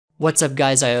What's up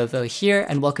guys, Ziovo here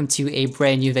and welcome to a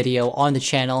brand new video on the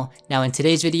channel. Now in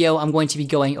today's video, I'm going to be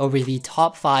going over the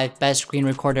top 5 best screen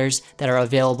recorders that are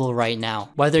available right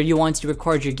now. Whether you want to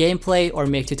record your gameplay or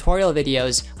make tutorial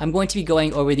videos, I'm going to be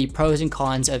going over the pros and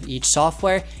cons of each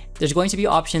software. There's going to be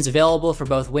options available for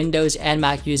both Windows and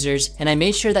Mac users, and I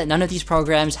made sure that none of these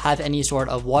programs have any sort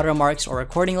of watermarks or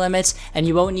recording limits, and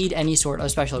you won't need any sort of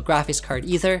special graphics card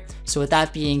either. So with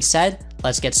that being said,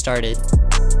 let's get started.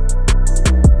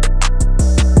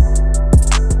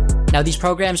 Now these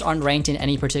programs aren't ranked in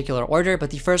any particular order, but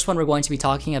the first one we're going to be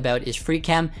talking about is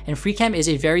FreeCam, and FreeCam is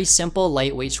a very simple,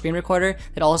 lightweight screen recorder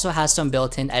that also has some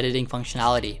built-in editing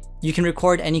functionality. You can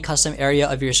record any custom area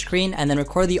of your screen and then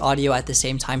record the audio at the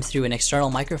same time through an external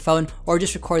microphone, or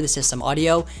just record the system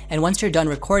audio. And once you're done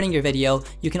recording your video,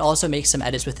 you can also make some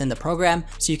edits within the program.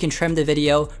 So you can trim the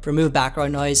video, remove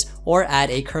background noise, or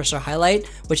add a cursor highlight,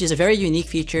 which is a very unique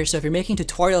feature. So if you're making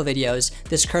tutorial videos,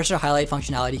 this cursor highlight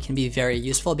functionality can be very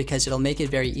useful because it'll make it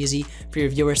very easy for your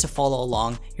viewers to follow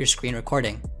along your screen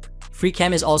recording.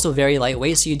 FreeCam is also very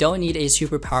lightweight, so you don't need a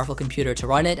super powerful computer to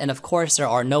run it, and of course there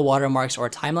are no watermarks or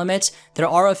time limits. There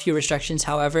are a few restrictions,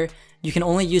 however. You can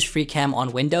only use FreeCam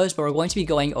on Windows, but we're going to be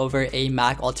going over a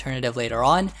Mac alternative later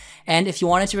on. And if you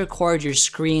wanted to record your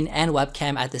screen and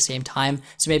webcam at the same time,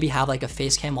 so maybe have like a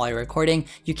face cam while you're recording,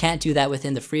 you can't do that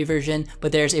within the free version,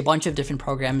 but there's a bunch of different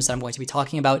programs that I'm going to be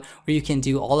talking about where you can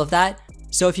do all of that.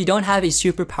 So if you don't have a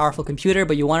super powerful computer,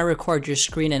 but you want to record your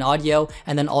screen and audio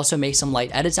and then also make some light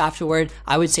edits afterward,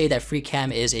 I would say that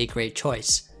FreeCam is a great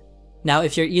choice. Now,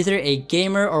 if you're either a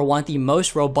gamer or want the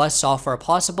most robust software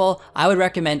possible, I would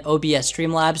recommend OBS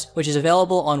Streamlabs, which is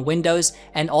available on Windows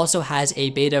and also has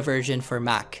a beta version for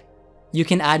Mac. You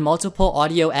can add multiple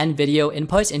audio and video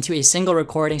inputs into a single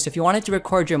recording. So if you wanted to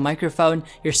record your microphone,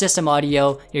 your system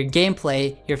audio, your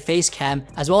gameplay, your face cam,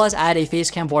 as well as add a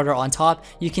face cam border on top,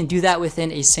 you can do that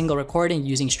within a single recording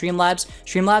using Streamlabs.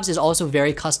 Streamlabs is also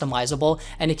very customizable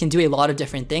and it can do a lot of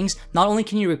different things. Not only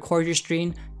can you record your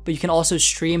screen, but you can also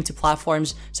stream to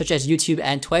platforms such as YouTube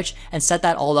and Twitch and set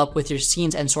that all up with your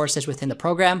scenes and sources within the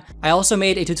program. I also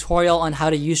made a tutorial on how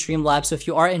to use Streamlabs, so if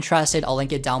you are interested, I'll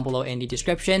link it down below in the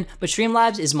description. But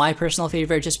Streamlabs is my personal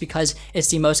favorite just because it's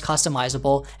the most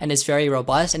customizable and it's very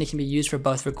robust and it can be used for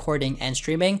both recording and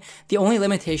streaming. The only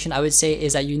limitation I would say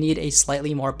is that you need a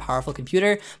slightly more powerful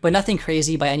computer, but nothing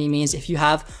crazy by any means. If you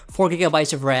have 4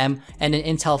 GB of RAM and an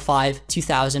Intel 5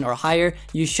 2000 or higher,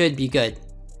 you should be good.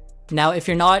 Now, if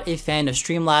you're not a fan of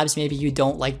Streamlabs, maybe you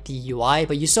don't like the UI,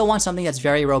 but you still want something that's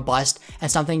very robust and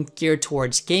something geared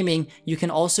towards gaming, you can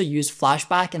also use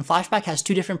Flashback. And Flashback has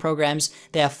 2 different programs.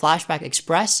 They have Flashback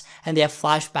Express and they have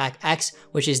Flashback X,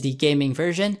 which is the gaming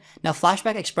version. Now,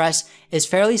 Flashback Express is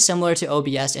fairly similar to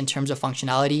OBS in terms of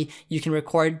functionality. You can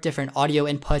record different audio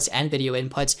inputs and video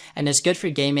inputs, and it's good for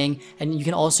gaming. And you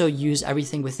can also use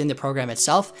everything within the program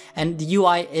itself. And the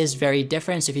UI is very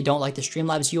different. So if you don't like the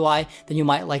Streamlabs UI, then you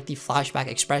might like the Flashback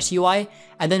Express UI.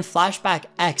 And then Flashback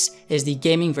X is the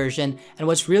gaming version. And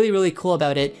what's really cool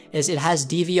about it is it has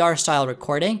DVR style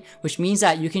recording, which means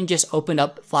that you can just open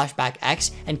up Flashback X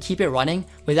and keep it running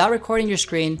without recording your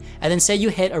screen. And then say you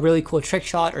hit a really cool trick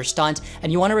shot or stunt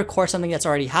and you want to record something that's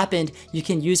already happened, you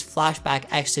can use Flashback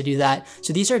X to do that.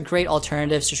 So these are great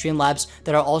alternatives to Streamlabs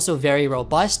that are also very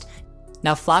robust.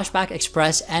 Now, Flashback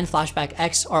Express and Flashback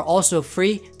X are also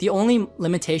free. The only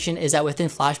limitation is that within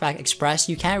Flashback Express,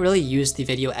 you can't really use the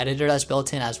video editor that's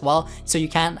built in as well. So you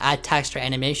can't add text or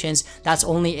animations. That's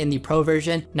only in the Pro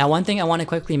version. Now, one thing I want to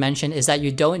quickly mention is that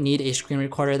you don't need a screen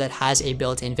recorder that has a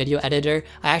built-in video editor.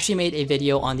 I actually made a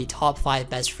video on the top 5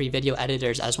 best free video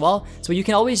editors as well. So what you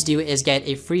can always do is get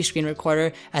a free screen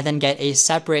recorder and then get a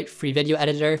separate free video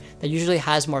editor that usually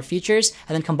has more features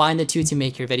and then combine the two to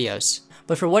make your videos.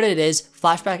 But for what it is,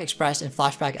 Flashback Express and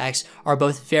Flashback X are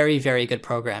both very good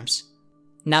programs.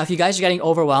 Now, if you guys are getting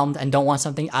overwhelmed and don't want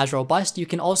something as robust, you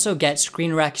can also get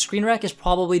ScreenRec. ScreenRec is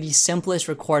probably the simplest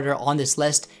recorder on this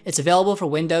list. It's available for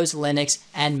Windows, Linux,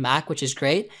 and Mac, which is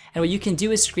great. And what you can do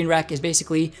with ScreenRec is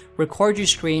basically record your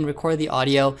screen, record the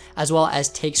audio, as well as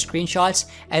take screenshots.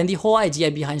 And the whole idea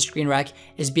behind ScreenRec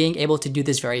is being able to do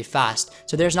this very fast.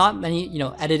 So there's not many,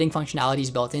 editing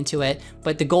functionalities built into it,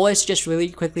 but the goal is to just really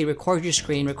quickly record your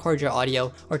screen, record your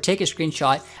audio, or take a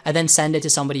screenshot, and then send it to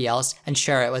somebody else and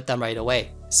share it with them right away.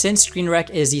 Since ScreenRec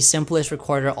is the simplest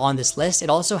recorder on this list, it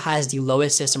also has the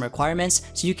lowest system requirements,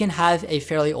 so you can have a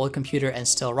fairly old computer and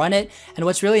still run it. And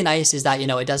what's really nice is that,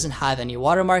 it doesn't have any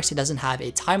watermarks, it doesn't have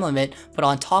a time limit, but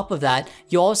on top of that,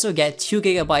 you also get 2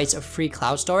 GB of free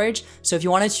cloud storage. So if you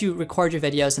wanted to record your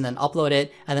videos and then upload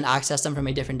it and then access them from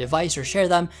a different device or share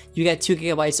them, you get 2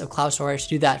 GB of cloud storage to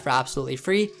do that for absolutely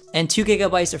free. And 2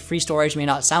 gigabytes of free storage may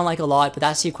not sound like a lot, but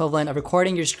that's the equivalent of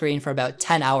recording your screen for about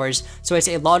 10 hours. So it's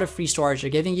a lot of free storage they're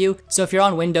giving you. So if you're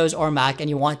on Windows or Mac and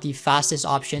you want the fastest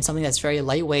option, something that's very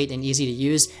lightweight and easy to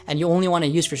use, and you only want to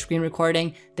use for screen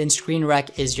recording, then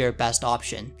ScreenRec is your best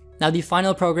option. Now the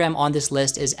final program on this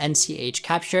list is NCH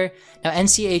Capture. Now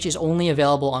NCH is only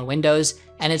available on Windows,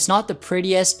 and it's not the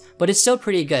prettiest, but it's still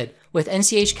pretty good. With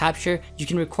NCH Capture, you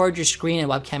can record your screen and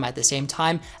webcam at the same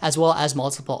time, as well as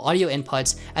multiple audio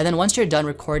inputs. And then once you're done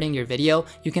recording your video,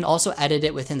 you can also edit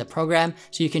it within the program.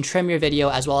 So you can trim your video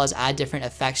as well as add different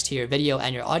effects to your video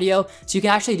and your audio. So you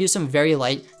can actually do some very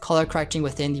light color correcting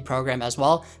within the program as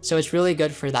well. So it's really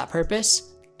good for that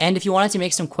purpose. And if you wanted to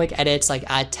make some quick edits like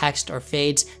add text or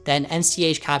fades, then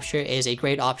NCH Capture is a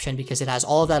great option because it has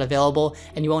all of that available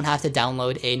and you won't have to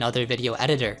download another video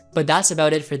editor. But that's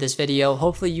about it for this video.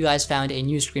 Hopefully you guys found a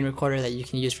new screen recorder that you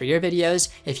can use for your videos.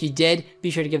 If you did,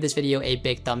 be sure to give this video a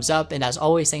big thumbs up. And as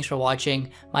always, thanks for watching.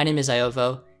 My name is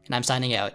Ziovo and I'm signing out.